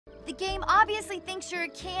The game obviously thinks you're a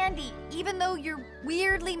candy, even though you're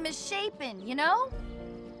weirdly misshapen, you know?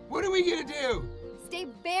 What are we gonna do? Stay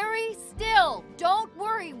very still. Don't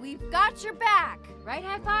worry, we've got your back. Right,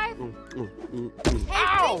 High Five? Hey,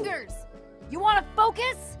 Ow! Fingers! You want to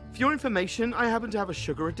focus? For your information, I happen to have a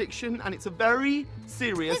sugar addiction, and it's a very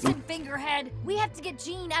serious... Listen, Fingerhead, we have to get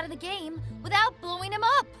Gene out of the game without blowing him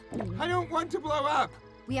up. I don't want to blow up.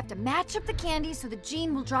 We have to match up the candy so that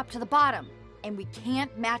Gene will drop to the bottom. And we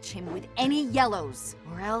can't match him with any yellows,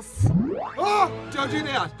 or else... Oh, don't do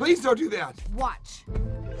that. Please don't do that. Watch. You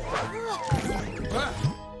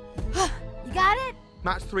got it?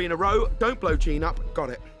 Match 3 in a row, don't blow Gene up,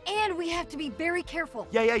 got it. And we have to be very careful.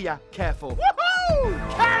 Yeah, careful. Woohoo!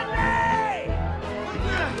 Candy!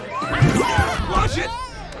 Watch it!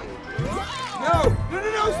 No,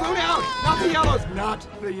 slow down! Not the yellows,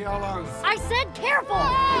 not the yellows. I said careful!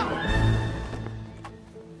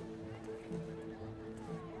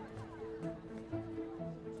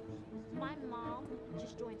 My mom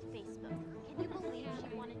just joined Facebook. Can you believe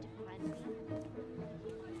she wanted to friend me?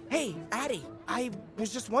 Hey, Addie, I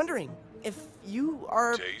was just wondering if you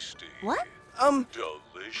are... Tasty. What?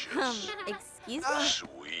 Delicious. Excuse me?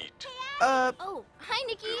 Sweet. Oh, hi,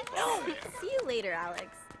 Nikki. No. See you later,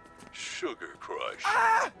 Alex. Sugar crush.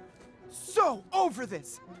 So over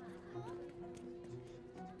this.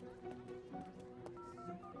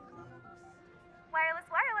 Wireless,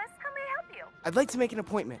 how may I help you? I'd like to make an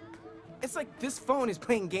appointment. It's like this phone is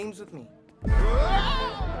playing games with me.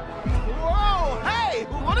 Whoa! Hey!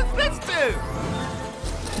 What does this do?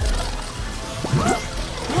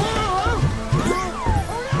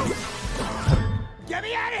 Get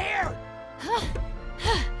me out of here!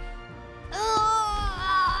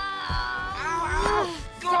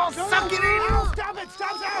 Oh, suck it in! Stop it!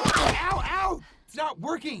 Ow! It's not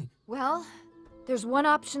working. Well, there's one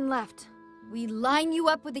option left. We line you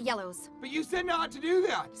up with the yellows. But you said not to do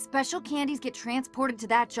that. Special candies get transported to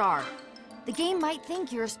that jar. The game might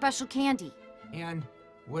think you're a special candy. And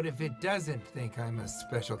what if it doesn't think I'm a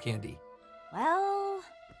special candy? Well...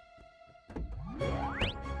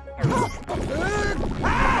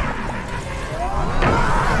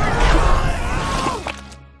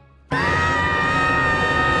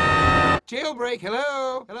 Jailbreak,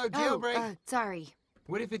 hello? Hello, Jailbreak. Oh, sorry.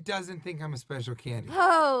 What if it doesn't think I'm a special candy?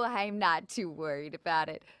 Oh, I'm not too worried about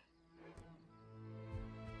it.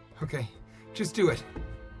 Okay, just do it.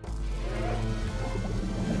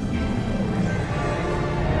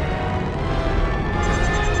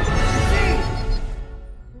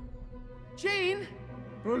 Gene!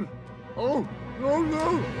 Oh,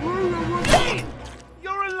 no. Gene!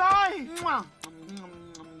 You're alive!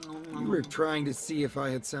 You were trying to see if I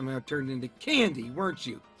had somehow turned into candy, weren't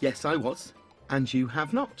you? Yes, I was. And you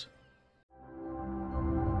have not.